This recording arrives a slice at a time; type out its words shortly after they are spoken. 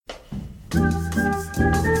Hi,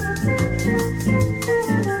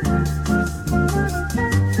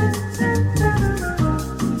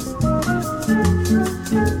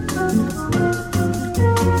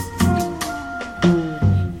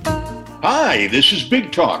 this is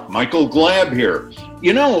Big Talk. Michael Glab here.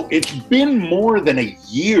 You know, it's been more than a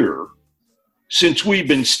year since we've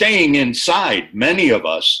been staying inside, many of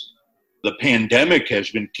us. The pandemic has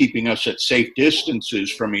been keeping us at safe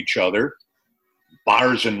distances from each other.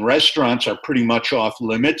 Bars and restaurants are pretty much off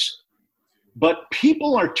limits. But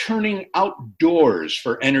people are turning outdoors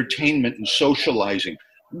for entertainment and socializing.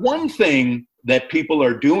 One thing that people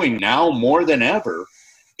are doing now more than ever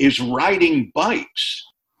is riding bikes.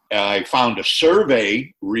 I found a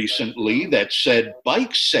survey recently that said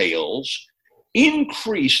bike sales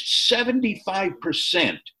increased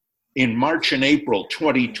 75% in March and April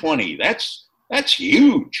 2020. That's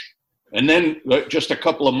huge. And then just a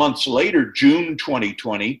couple of months later, June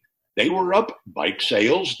 2020, bike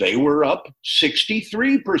sales, they were up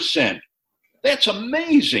 63%. That's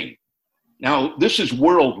amazing. Now, this is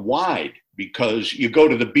worldwide because you go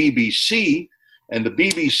to the BBC, and the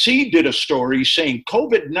BBC did a story saying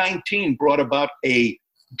COVID-19 brought about a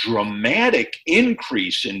dramatic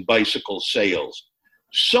increase in bicycle sales.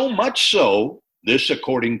 So much so, this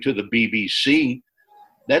according to the BBC,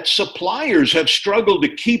 that suppliers have struggled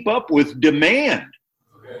to keep up with demand.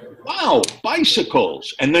 Wow,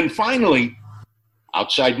 bicycles. And then finally,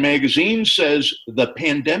 Outside Magazine says the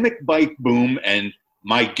pandemic bike boom, and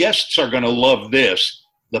my guests are going to love this,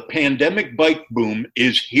 the pandemic bike boom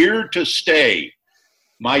is here to stay.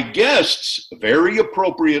 My guests, very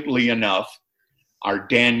appropriately enough, are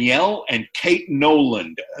Danielle and Kate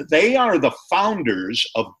Nolan. They are the founders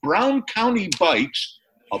of Brown County Bikes,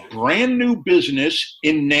 a brand new business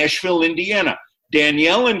in Nashville, Indiana.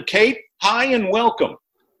 Danielle and Kate, hi and welcome.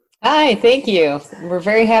 Hi, thank you. We're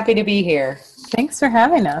very happy to be here. Thanks for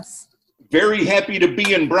having us. Very happy to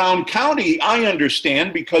be in Brown County, I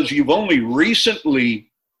understand, because you've only recently,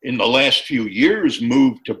 in the last few years,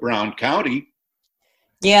 moved to Brown County.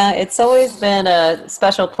 Yeah, it's always been a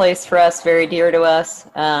special place for us, very dear to us.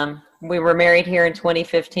 We were married here in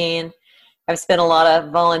 2015. I've spent a lot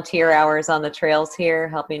of volunteer hours on the trails here,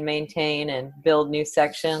 helping maintain and build new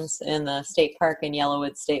sections in the state park and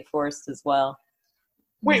Yellowwood State Forest as well.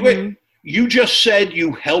 Wait, you just said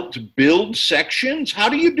you helped build sections? How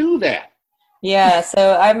do you do that? Yeah,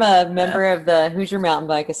 so I'm a member of the Hoosier Mountain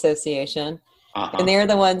Bike Association. And they're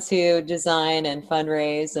the ones who design and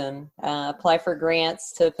fundraise and apply for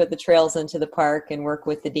grants to put the trails into the park and work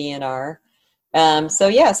with the DNR.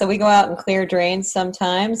 So we go out and clear drains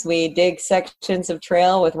sometimes. We dig sections of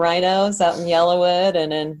trail with rhinos out in Yellowwood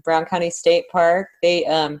and in Brown County State Park. They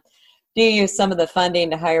do use some of the funding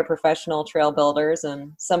to hire professional trail builders,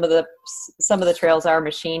 and some of the trails are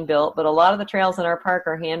machine built, but a lot of the trails in our park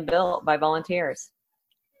are hand built by volunteers.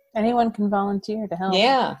 Anyone can volunteer to help.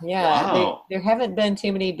 Yeah. Wow. There haven't been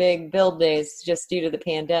too many big build days just due to the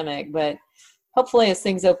pandemic, but hopefully as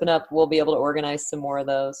things open up, we'll be able to organize some more of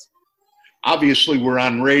those. Obviously, we're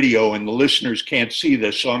on radio and the listeners can't see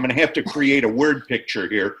this, so I'm going to have to create a word picture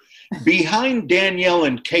here. Behind Danielle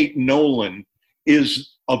and Kate Nolan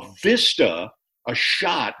is a vista, a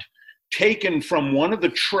shot taken from one of the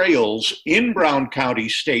trails in Brown County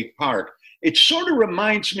State Park. It sort of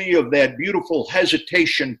reminds me of that beautiful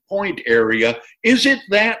Hesitation Point area. Is it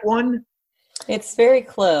that one? It's very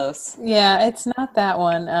close. Yeah, it's not that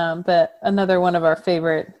one, but another one of our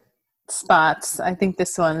favorite spots. I think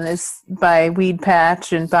this one is by Weed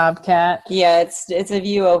Patch and Bobcat. Yeah, it's a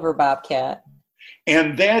view over Bobcat.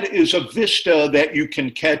 And that is a vista that you can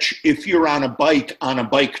catch if you're on a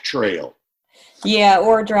bike trail. Yeah,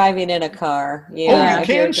 or driving in a car. Yeah, oh, you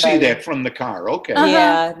can see that from the car. Okay.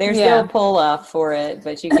 Yeah, there's no pull-off for it,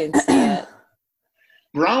 but you can see it.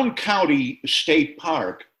 Brown County State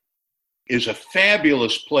Park is a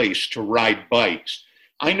fabulous place to ride bikes.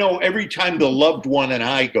 I know every time the loved one and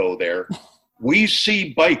I go there, we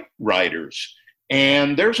see bike riders,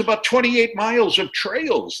 and there's about 28 miles of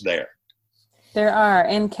trails there. There are,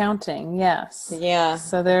 and counting, yes. Yeah.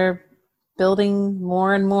 So they're building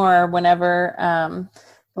more and more whenever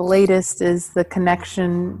the latest is the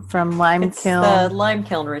connection from Lime Kiln. The Lime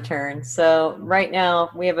Kiln return. So right now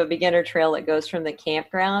we have a beginner trail that goes from the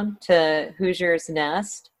campground to Hoosier's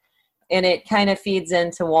Nest, and it kind of feeds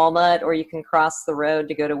into Walnut, or you can cross the road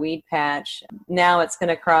to go to Weed Patch. Now it's going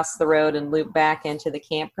to cross the road and loop back into the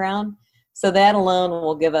campground. So that alone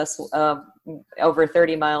will give us over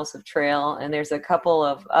 30 miles of trail, and there's a couple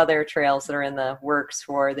of other trails that are in the works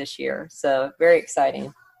for this year. So very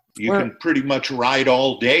exciting. You can pretty much ride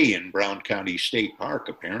all day in Brown County State Park,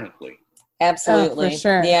 apparently. Absolutely. Oh, for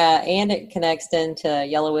sure. Yeah, and it connects into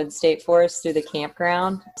Yellowwood State Forest through the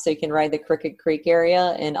campground. So you can ride the Crooked Creek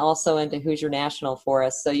area and also into Hoosier National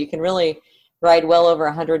Forest. So you can really ride well over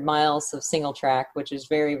 100 miles of single track, which is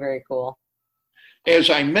very, very cool. As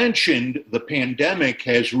I mentioned, the pandemic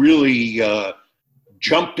has really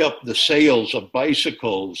jumped up the sales of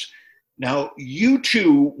bicycles. Now, you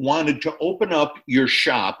two wanted to open up your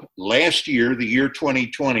shop last year, the year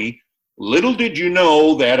 2020. Little did you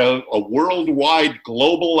know that a worldwide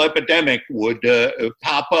global epidemic would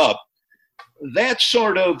pop up. That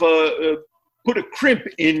sort of put a crimp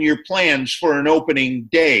in your plans for an opening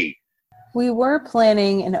day. We were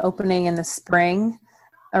planning an opening in the spring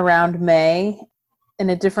around May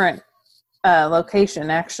in a different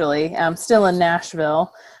location, actually, still in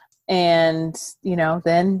Nashville. And,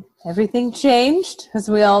 then everything changed, as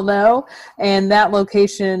we all know, and that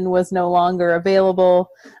location was no longer available.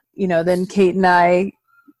 Then Kate and I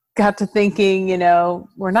got to thinking,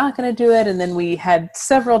 we're not going to do it. And then we had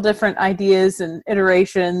several different ideas and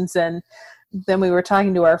iterations. And then we were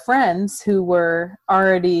talking to our friends who were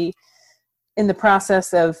already in the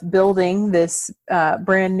process of building this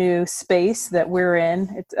brand new space that we're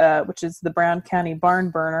in, which is the Brown County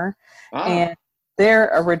Barn Burner. Ah. And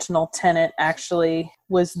their original tenant actually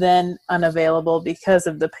was then unavailable because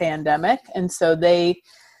of the pandemic. And so they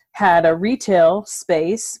had a retail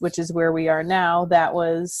space, which is where we are now, that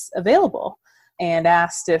was available, and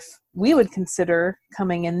asked if we would consider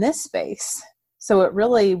coming in this space. So it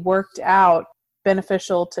really worked out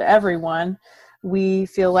beneficial to everyone. We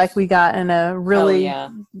feel like we got in a really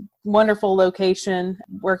wonderful location,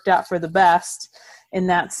 worked out for the best in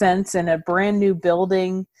that sense, in a brand new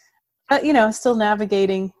building, but, still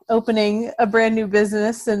navigating opening a brand new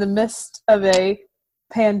business in the midst of a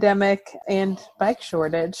pandemic and bike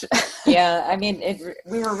shortage. Yeah, I mean,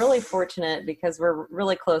 we were really fortunate because we're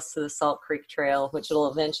really close to the Salt Creek Trail, which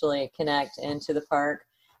will eventually connect into the park.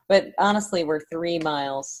 But honestly, we're 3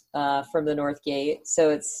 miles from the North Gate,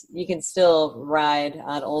 so you can still ride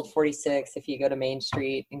on Old 46 if you go to Main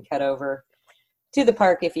Street and cut over to the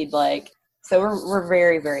park if you'd like. So we're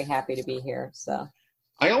very, very happy to be here. So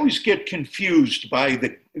I always get confused by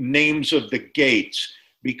the names of the gates,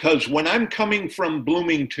 because when I'm coming from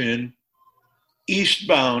Bloomington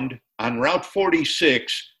eastbound on Route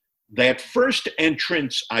 46, that first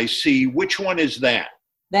entrance I see, which one is that?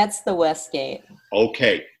 That's the West Gate.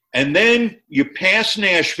 Okay. And then you pass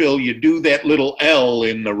Nashville, you do that little L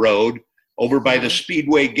in the road over by the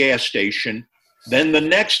Speedway gas station. Then the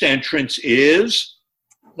next entrance is?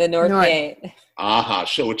 The North Gate. Aha.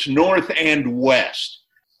 So it's north and west.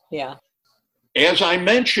 Yeah. As I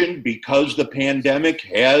mentioned, because the pandemic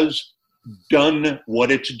has done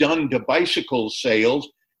what it's done to bicycle sales,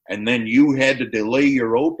 and then you had to delay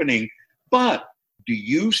your opening, but do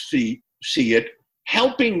you see it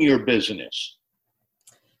helping your business?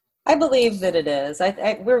 I believe that it is.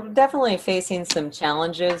 We're definitely facing some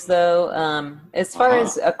challenges, though, as far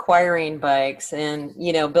as acquiring bikes and,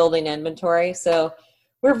 building inventory. So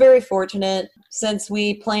we're very fortunate. Since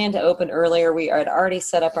we planned to open earlier, we had already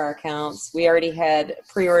set up our accounts. We already had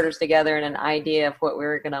pre-orders together and an idea of what we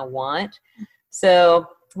were going to want. So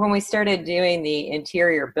when we started doing the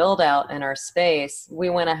interior build out in our space,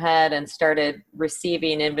 we went ahead and started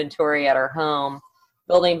receiving inventory at our home,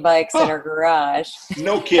 building bikes in our garage.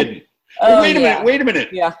 No kidding. Wait a minute.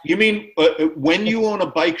 Yeah. You mean when you own a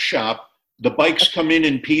bike shop, the bikes come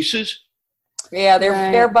in pieces? Yeah,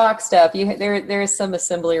 they're boxed up. There is some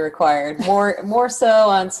assembly required, more so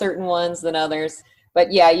on certain ones than others.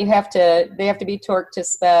 But yeah, they have to be torqued to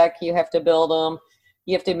spec. You have to build them.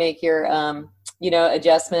 You have to make your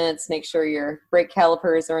adjustments, make sure your brake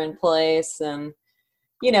calipers are in place, and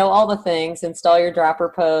all the things. Install your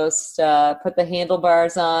dropper post, put the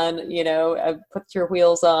handlebars on, put your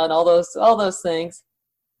wheels on, all those things.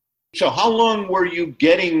 So how long were you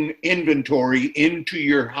getting inventory into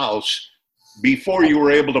your house before you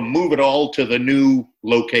were able to move it all to the new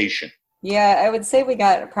location? Yeah, I would say we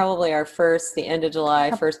got probably the end of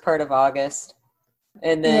July, first part of August.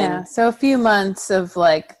 And then so a few months of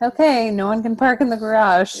okay, no one can park in the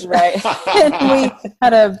garage. Right. And we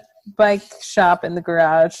had a bike shop in the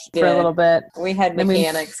garage for a little bit. We had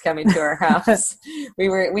mechanics coming to our house.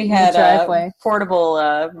 We had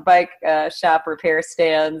portable bike shop repair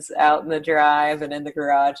stands out in the drive and in the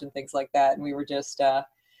garage and things like that. And we were just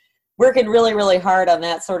working really, really hard on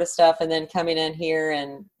that sort of stuff. And then coming in here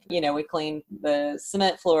and, we cleaned the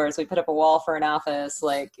cement floors. We put up a wall for an office,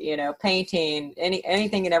 painting,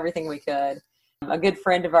 anything and everything we could. A good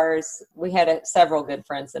friend of ours, we had several good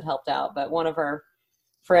friends that helped out, but one of our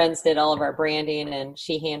friends did all of our branding, and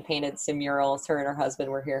she hand painted some murals. Her and her husband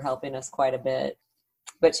were here helping us quite a bit,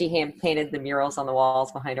 but she hand painted the murals on the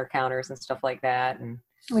walls behind our counters and stuff like that. And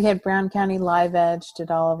we had Brown County Live Edge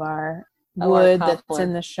did all of our wood that's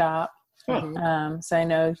in the shop. So I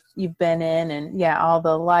know you've been in, and all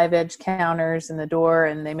the Live Edge counters in the door,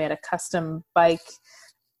 and they made a custom bike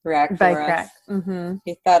rack. Mm-hmm.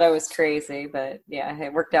 He thought I was crazy, but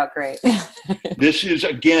it worked out great. This is,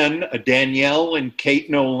 again, Danielle and Kate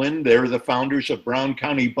Nolan. They're the founders of Brown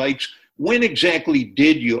County Bikes. When exactly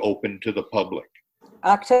did you open to the public?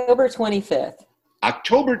 October 25th.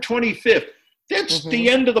 October 25th. That's the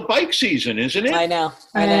end of the bike season, isn't it? I know.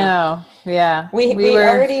 Yeah. We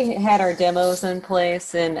already had our demos in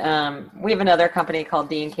place, and we have another company called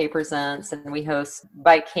D&K Presents, and we host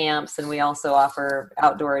bike camps, and we also offer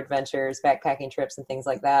outdoor adventures, backpacking trips, and things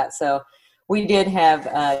like that. So we did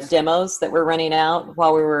have demos that were running out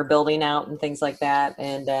while we were building out and things like that.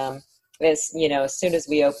 And as soon as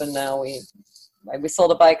we opened, though, we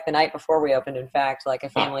sold a bike the night before we opened. In fact, like a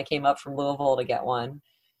family came up from Louisville to get one.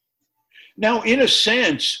 Now, in a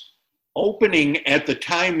sense, opening at the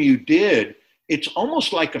time you did, it's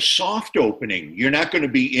almost like a soft opening. You're not going to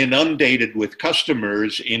be inundated with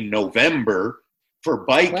customers in November for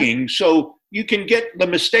biking, so you can get the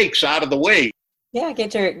mistakes out of the way. Yeah,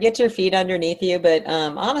 get your feet underneath you. But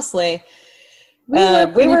honestly,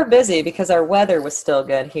 we were busy because our weather was still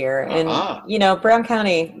good here. And, Brown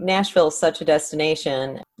County, Nashville is such a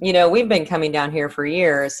destination. We've been coming down here for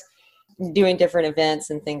years, doing different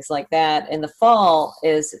events and things like that. And the fall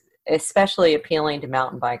is especially appealing to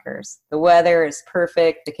mountain bikers. The weather is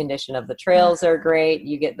perfect. The condition of the trails are great.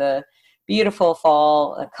 You get the beautiful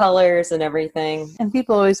fall colors and everything. And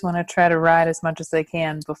people always want to try to ride as much as they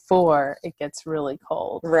can before it gets really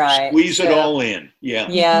cold. Right. Squeeze it all in. Yeah.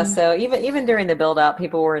 Yeah. So even during the build out,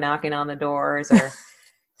 people were knocking on the doors or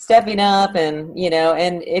stepping up, and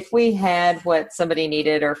and if we had what somebody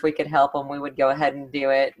needed, or if we could help them, we would go ahead and do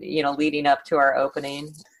it, leading up to our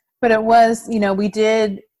opening. But it was,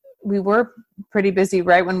 we were pretty busy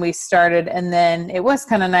right when we started, and then it was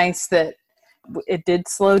kind of nice that it did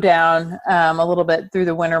slow down a little bit through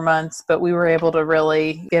the winter months, but we were able to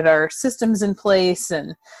really get our systems in place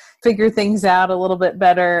and figure things out a little bit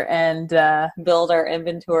better, and build our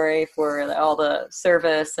inventory for all the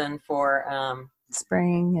service and for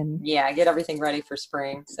spring, and get everything ready for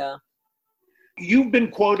spring. So you've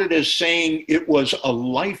been quoted as saying it was a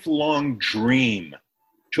lifelong dream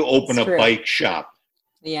to open a bike shop.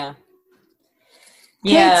 Yeah,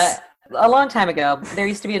 a long time ago there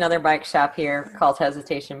used to be another bike shop here called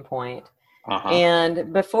Hesitation Point.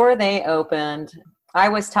 And before they opened, I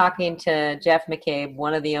was talking to Jeff McCabe,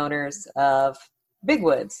 one of the owners of Big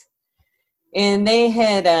Woods, and they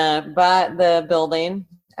had bought the building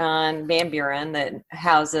on Van Buren that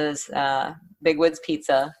houses Big Woods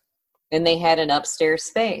Pizza, and they had an upstairs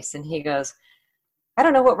space. And he goes, I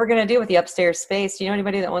don't know what we're going to do with the upstairs space. Do you know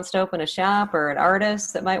anybody that wants to open a shop or an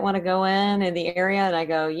artist that might want to go in the area? And I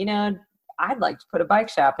go, I'd like to put a bike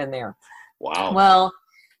shop in there. Wow. Well,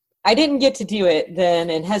 I didn't get to do it then,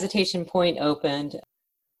 and Hesitation Point opened.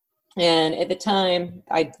 And at the time,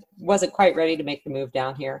 I wasn't quite ready to make the move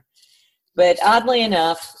down here. But oddly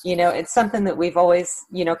enough, it's something that we've always,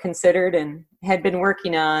 considered and had been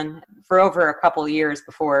working on for over a couple of years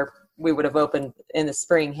before we would have opened in the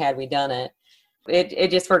spring had we done it. It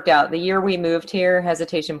just worked out. The year we moved here,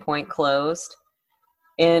 Hesitation Point closed.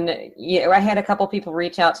 And I had a couple people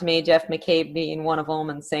reach out to me, Jeff McCabe being one of them,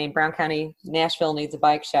 and saying Brown County, Nashville needs a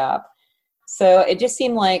bike shop. So it just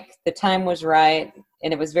seemed like the time was right,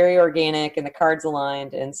 and it was very organic, and the cards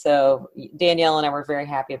aligned. And so Danielle and I were very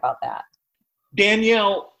happy about that.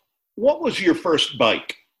 Danielle, what was your first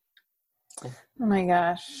bike? Oh my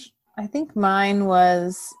gosh. I think my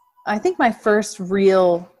first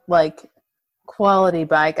real quality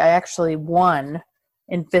bike, I actually won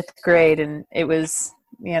in 5th grade, and it was,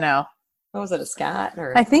 what was it, a Scott?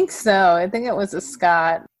 Or? I think so. I think it was a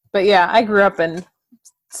Scott. But I grew up in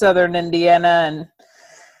southern Indiana, and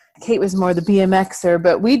Kate was more the BMXer,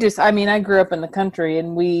 but I grew up in the country,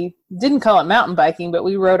 and we didn't call it mountain biking, but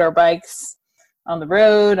we rode our bikes on the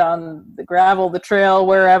road, on the gravel, the trail,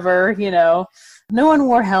 wherever, no one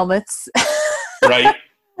wore helmets. Right.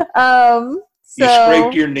 So, you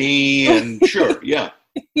scraped your knee and sure. Yeah.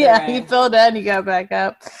 Yeah. Right. You fell down, you got back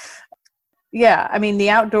up. Yeah. I mean, the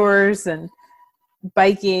outdoors and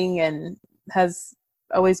biking and has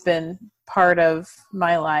always been part of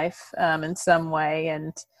my life in some way,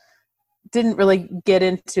 and didn't really get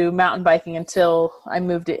into mountain biking until I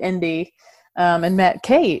moved to Indy and met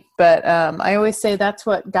Kate. But I always say that's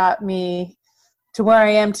what got me to where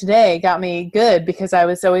I am today got me good because I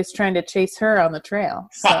was always trying to chase her on the trail.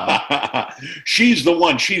 So. She's the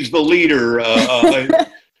one. She's the leader.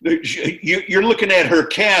 You're looking at her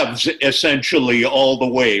calves essentially all the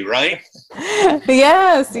way, right?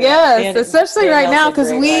 Yes. Especially right now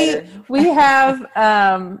because we have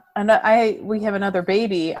we have another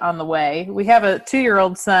baby on the way. We have a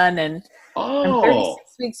 2-year-old son, and I'm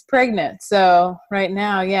 36 weeks pregnant. So right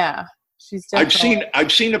now, yeah, she's definitely.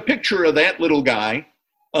 I've seen a picture of that little guy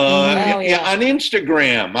on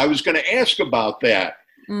Instagram. I was going to ask about that.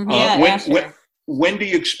 When do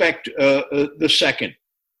you expect the second?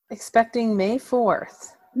 Expecting May 4th.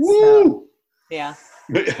 Woo! So, yeah.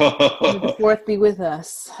 May the 4th be with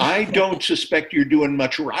us. I don't suspect you're doing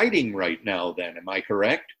much riding right now then. Am I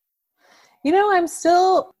correct? I'm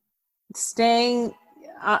still staying,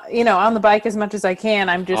 on the bike as much as I can.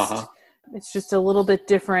 I'm just, it's just a little bit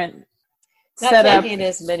different setup. Not taking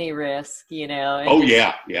as many risks,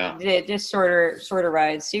 Yeah. Just shorter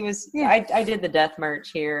rides. I did the Death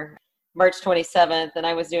March here. March 27th, and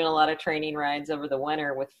I was doing a lot of training rides over the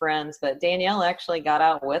winter with friends, but Danielle actually got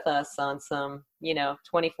out with us on some,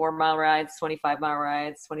 24-mile rides, 25-mile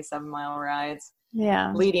rides, 27-mile rides,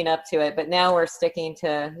 leading up to it. But now we're sticking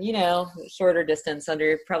to, shorter distance,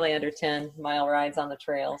 probably under 10-mile rides on the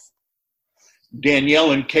trails.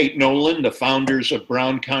 Danielle and Kate Nolan, the founders of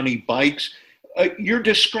Brown County Bikes, you're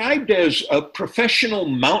described as professional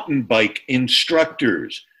mountain bike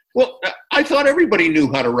instructors. Well, I thought everybody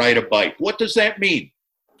knew how to ride a bike. What does that mean?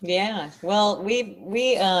 Yeah, well,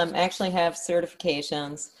 we actually have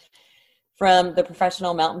certifications from the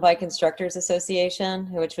Professional Mountain Bike Instructors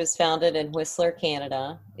Association, which was founded in Whistler,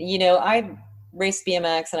 Canada. I raced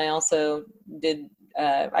BMX, and I also did.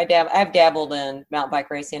 I've dabbled in mountain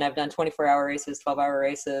bike racing. I've done 24-hour races, 12-hour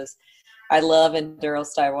races. I love enduro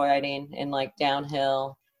style riding and like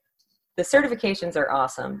downhill. The certifications are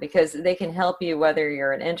awesome because they can help you whether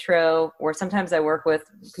you're an intro, or sometimes I work with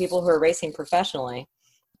people who are racing professionally.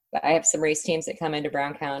 I have some race teams that come into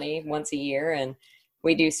Brown County once a year, and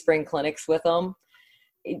we do spring clinics with them.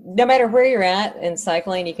 No matter where you're at in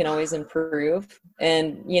cycling, you can always improve.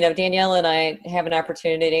 And, Danielle and I have an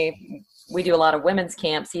opportunity. We do a lot of women's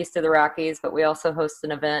camps east of the Rockies, but we also host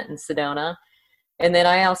an event in Sedona. And then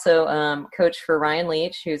I also coach for Ryan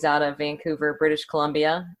Leach, who's out of Vancouver, British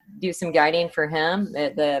Columbia, do some guiding for him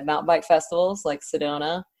at the mountain bike festivals like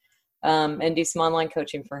Sedona, and do some online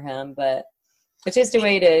coaching for him. But it's just a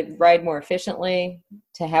way to ride more efficiently,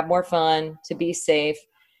 to have more fun, to be safe,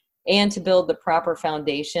 and to build the proper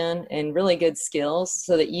foundation and really good skills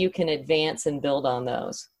so that you can advance and build on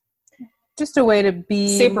those. Just a way to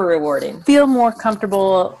be super rewarding, feel more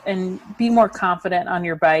comfortable and be more confident on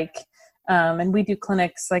your bike. And we do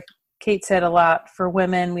clinics, like Kate said, a lot for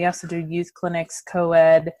women. We also do youth clinics,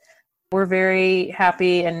 co-ed. We're very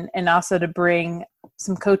happy and also to bring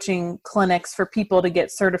some coaching clinics for people to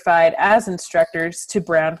get certified as instructors to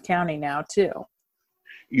Brown County now too.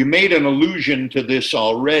 You made an allusion to this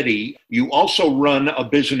already. You also run a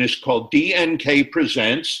business called DNK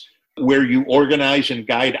Presents, where you organize and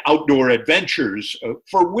guide outdoor adventures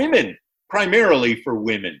for women, primarily for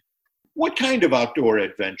women. What kind of outdoor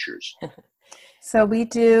adventures? So we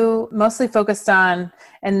do mostly focused on,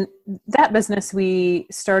 and that business we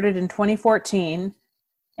started in 2014.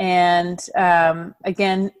 And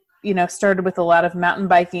again, started with a lot of mountain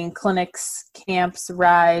biking clinics, camps,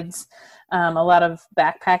 rides, a lot of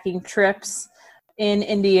backpacking trips in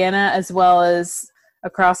Indiana, as well as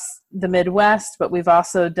across the Midwest. But we've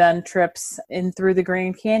also done trips in through the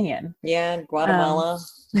Grand Canyon. Yeah, Guatemala.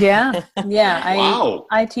 Yeah. Wow.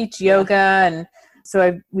 I teach yoga, and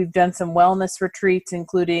so we've done some wellness retreats,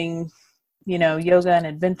 including, yoga and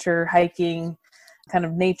adventure, hiking, kind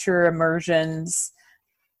of nature immersions.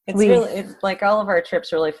 It's like all of our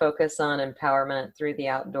trips really focus on empowerment through the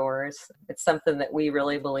outdoors. It's something that we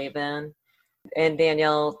really believe in. And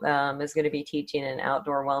Danielle is going to be teaching an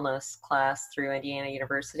outdoor wellness class through Indiana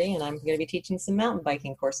University, and I'm going to be teaching some mountain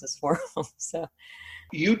biking courses for them. So,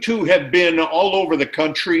 you two have been all over the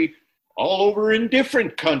country, all over in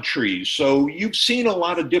different countries. So you've seen a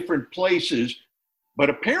lot of different places, but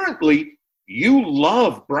apparently you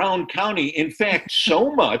love Brown County. In fact,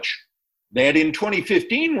 so much that in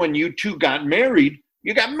 2015, when you two got married,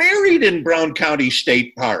 you got married in Brown County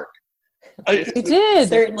State Park. We did.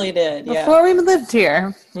 Certainly did. Yeah. Before we lived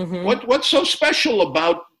here. Mm-hmm. What's so special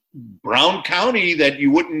about Brown County that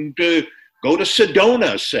you wouldn't go to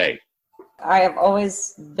Sedona, say? I have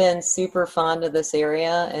always been super fond of this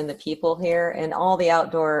area and the people here and all the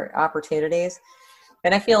outdoor opportunities.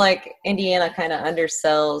 And I feel like Indiana kind of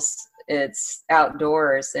undersells it's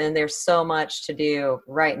outdoors, and there's so much to do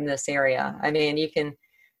right in this area. I mean, you can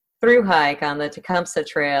through hike on the Tecumseh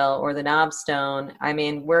Trail or the Knobstone. I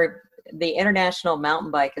mean, the International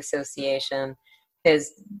Mountain Bike Association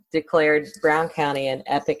has declared Brown County an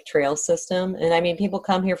epic trail system. And I mean, people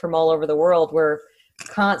come here from all over the world. We're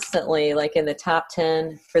constantly like in the top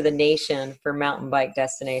 10 for the nation for mountain bike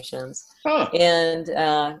destinations. Huh. And,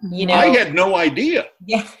 I had no idea.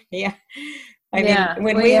 Yeah. I mean,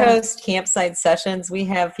 when we host campsite sessions, we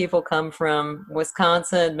have people come from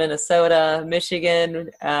Wisconsin, Minnesota, Michigan,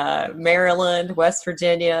 Maryland, West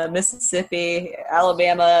Virginia, Mississippi,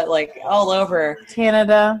 Alabama, like all over.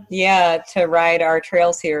 Canada. Yeah, to ride our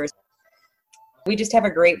trails here. We just have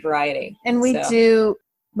a great variety. And we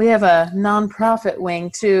have a nonprofit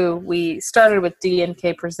wing too. We started with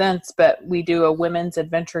DNK Presents, but we do a women's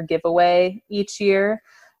adventure giveaway each year.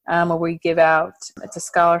 Where we give out, it's a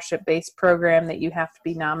scholarship-based program that you have to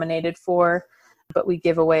be nominated for, but we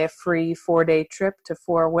give away a free 4-day trip to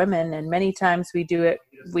 4 women, and many times we've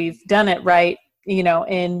done it right,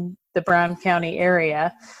 in the Brown County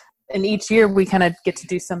area, and each year we kind of get to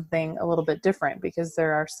do something a little bit different because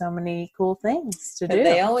there are so many cool things to do.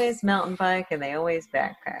 They always mountain bike and they always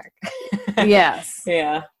backpack. Yes.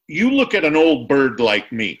 Yeah. You look at an old bird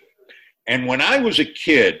like me, and when I was a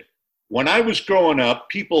kid, when I was growing up,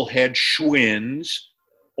 people had Schwinn's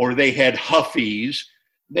or they had Huffies.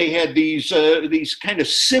 They had these kind of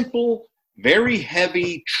simple, very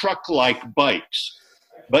heavy truck-like bikes.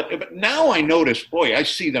 But now I notice, boy, I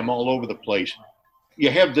see them all over the place. You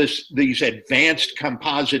have these advanced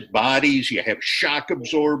composite bodies. You have shock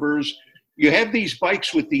absorbers. You have these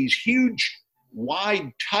bikes with these huge,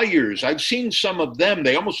 wide tires. I've seen some of them.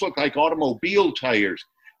 They almost look like automobile tires.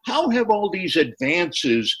 How have all these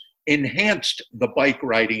advances enhanced the bike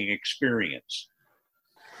riding experience?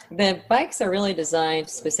 The bikes are really designed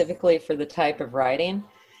specifically for the type of riding.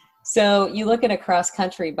 So you look at a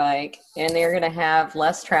cross-country bike, and they're going to have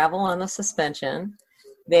less travel on the suspension.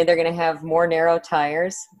 They're going to have more narrow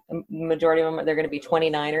tires. Majority of them, they're going to be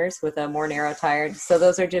 29ers with a more narrow tire. So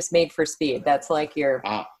those are just made for speed. That's like your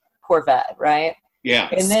Corvette, right? Yeah.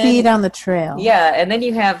 And then, speed on the trail. Yeah. And then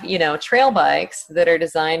you have, trail bikes that are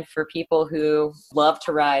designed for people who love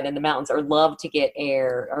to ride in the mountains or love to get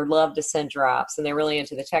air or love to send drops. And they're really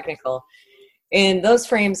into the technical. And those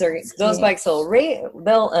bikes will weigh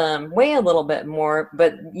a little bit more,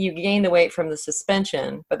 but you gain the weight from the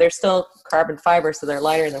suspension, but they're still carbon fiber. So they're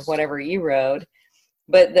lighter than whatever you rode.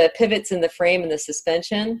 But the pivots in the frame and the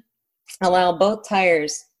suspension allow both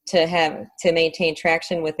tires to maintain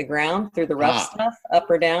traction with the ground through the rough stuff, up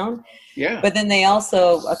or down. Yeah. But then they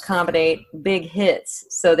also accommodate big hits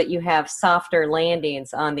so that you have softer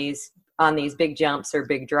landings on these big jumps or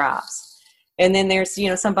big drops. And then there's,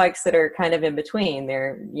 some bikes that are kind of in between.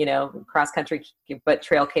 They're, cross country, but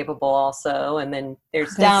trail capable also. And then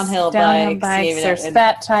there's downhill bikes. There's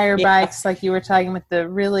fat tire bikes, like you were talking with the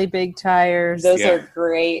really big tires. Those are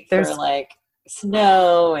great for like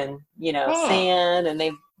snow and, sand, and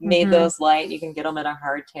they've made those light. You can get them in a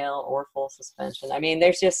hardtail or full suspension. I mean,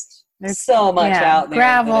 there's so much out there.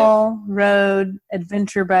 Gravel, road,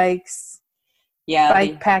 adventure bikes,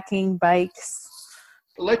 bike packing bikes.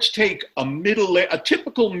 Let's take a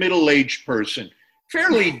typical middle-aged person,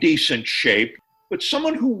 fairly decent shape, but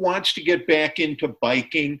someone who wants to get back into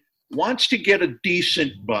biking, wants to get a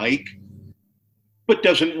decent bike, but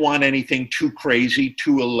doesn't want anything too crazy,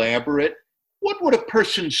 too elaborate. What would a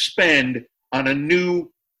person spend on a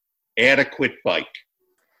new adequate bike?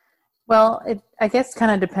 Well, I guess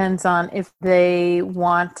kind of depends on if they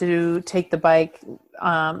want to take the bike.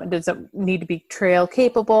 Does it need to be trail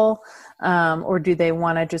capable, or do they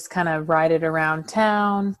want to just kind of ride it around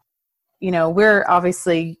town? We're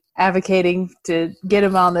obviously advocating to get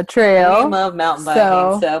them on the trail. We love mountain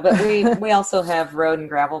biking, but we also have road and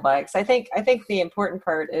gravel bikes. I think the important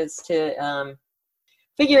part is to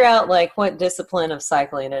figure out like what discipline of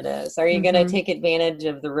cycling it is. Are you going to take advantage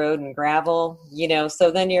of the road and gravel?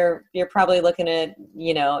 So then you're probably looking at,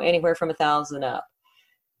 anywhere from 1,000 up.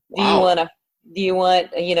 Wow. Do you want,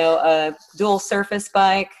 a dual surface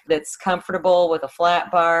bike that's comfortable with a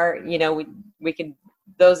flat bar?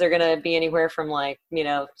 Those are going to be anywhere from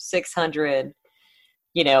 600,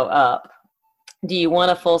 up. Do you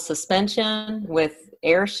want a full suspension with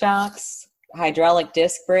air shocks, hydraulic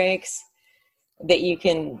disc brakes that you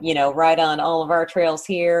can, ride on all of our trails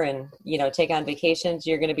here and, take on vacations?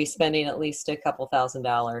 You're going to be spending at least a couple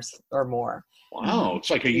 $1,000s or more. Wow.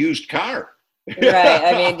 It's like a used car. Right.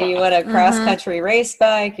 I mean, do you want a cross-country race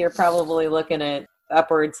bike? You're probably looking at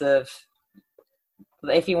upwards of,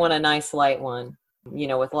 if you want a nice light one,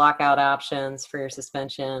 with lockout options for your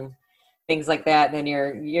suspension. things like that, then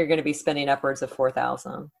you're going to be spending upwards of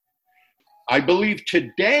 $4,000. I believe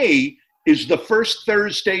today is the first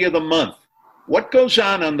Thursday of the month. What goes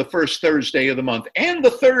on the first Thursday of the month and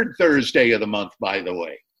the third Thursday of the month, by the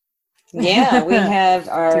way? Yeah, we have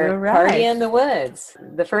our Party in the Woods.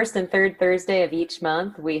 The first and third Thursday of each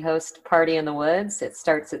month, we host Party in the Woods. It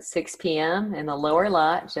starts at 6 p.m. in the lower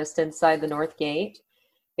lot, just inside the north gate.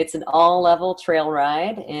 It's an all-level trail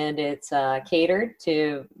ride, and it's catered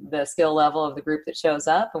to the skill level of the group that shows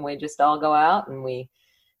up, and we just all go out and we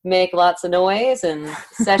make lots of noise and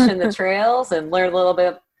session the trails and learn a little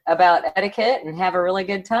bit about etiquette and have a really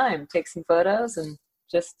good time. Take some photos and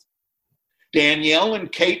just... Danielle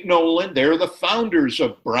and Kate Nolan, they're the founders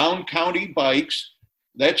of Brown County Bikes.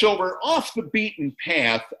 That's over off the beaten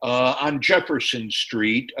path on Jefferson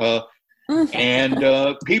Street.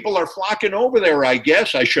 And people are flocking over there, I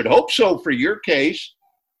guess. I should hope so for your case.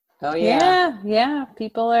 Oh, yeah. Yeah.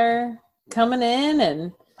 People are coming in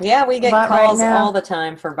and... Yeah, we get calls all the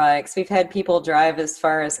time for bikes. We've had people drive as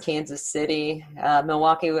far as Kansas City,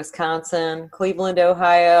 Milwaukee, Wisconsin, Cleveland,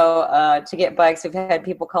 Ohio, to get bikes. We've had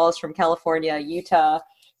people call us from California, Utah,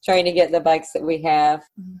 trying to get the bikes that we have.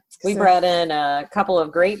 We brought in a couple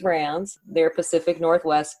of great brands. They're Pacific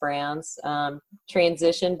Northwest brands.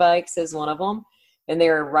 Transition Bikes is one of them, and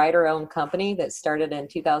they're a rider-owned company that started in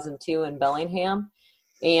 2002 in Bellingham,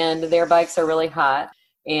 and their bikes are really hot.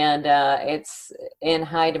 And it's in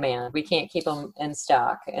high demand. We can't keep them in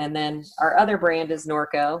stock. And then our other brand is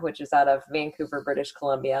Norco, which is out of Vancouver, British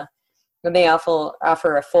Columbia. And they offer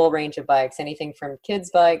a full range of bikes, anything from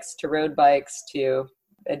kids' bikes to road bikes to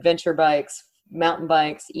adventure bikes, mountain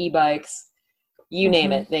bikes, e-bikes, you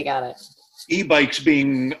name it, they got it. E-bikes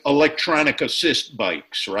being electronic assist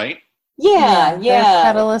bikes, right? Yeah.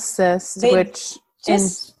 Pedal assist,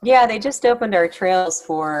 they just opened our trails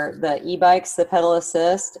for the e-bikes, the pedal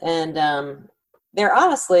assist, and they're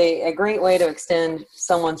honestly a great way to extend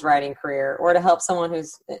someone's riding career or to help someone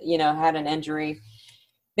who's, had an injury.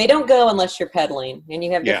 They don't go unless you're pedaling, and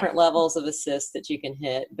you have different levels of assist that you can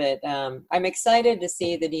hit. But I'm excited to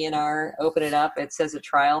see the DNR open it up. It says a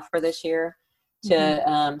trial for this year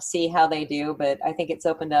to see how they do. But I think it's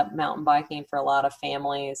opened up mountain biking for a lot of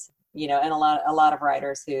families, and a lot of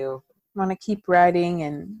riders who want to keep riding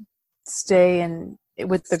and stay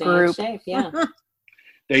with the group. In shape, yeah.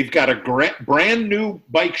 They've got a brand new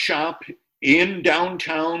bike shop in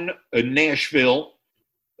downtown Nashville.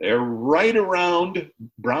 They're right around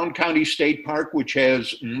Brown County State Park, which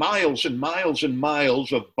has miles and miles and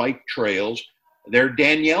miles of bike trails. They're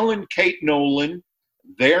Danielle and Kate Nolan.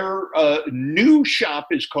 Their new shop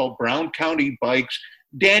is called Brown County Bikes.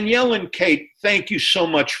 Danielle and Kate, thank you so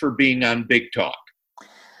much for being on Big Talk.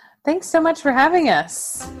 Thanks so much for having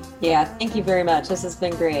us. Yeah, thank you very much. This has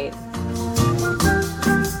been great.